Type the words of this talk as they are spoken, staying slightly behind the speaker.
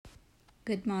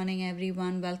Good morning,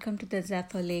 everyone. Welcome to the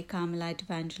Zephyr Lake Carmelite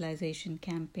Evangelization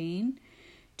Campaign.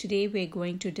 Today, we're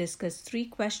going to discuss 3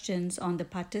 questions on the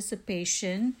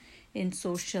participation in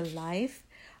social life.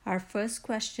 Our first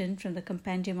question from the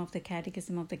Compendium of the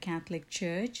Catechism of the Catholic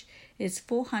Church is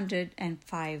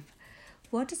 405.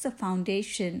 What is the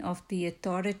foundation of the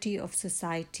authority of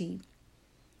society?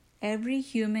 Every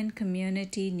human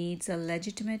community needs a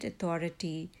legitimate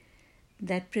authority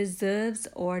that preserves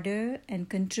order and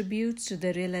contributes to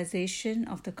the realization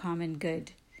of the common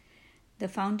good. The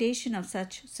foundation of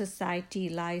such society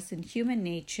lies in human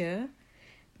nature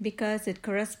because it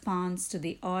corresponds to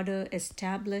the order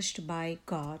established by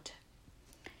God.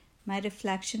 My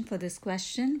reflection for this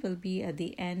question will be at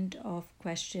the end of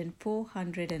question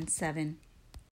 407.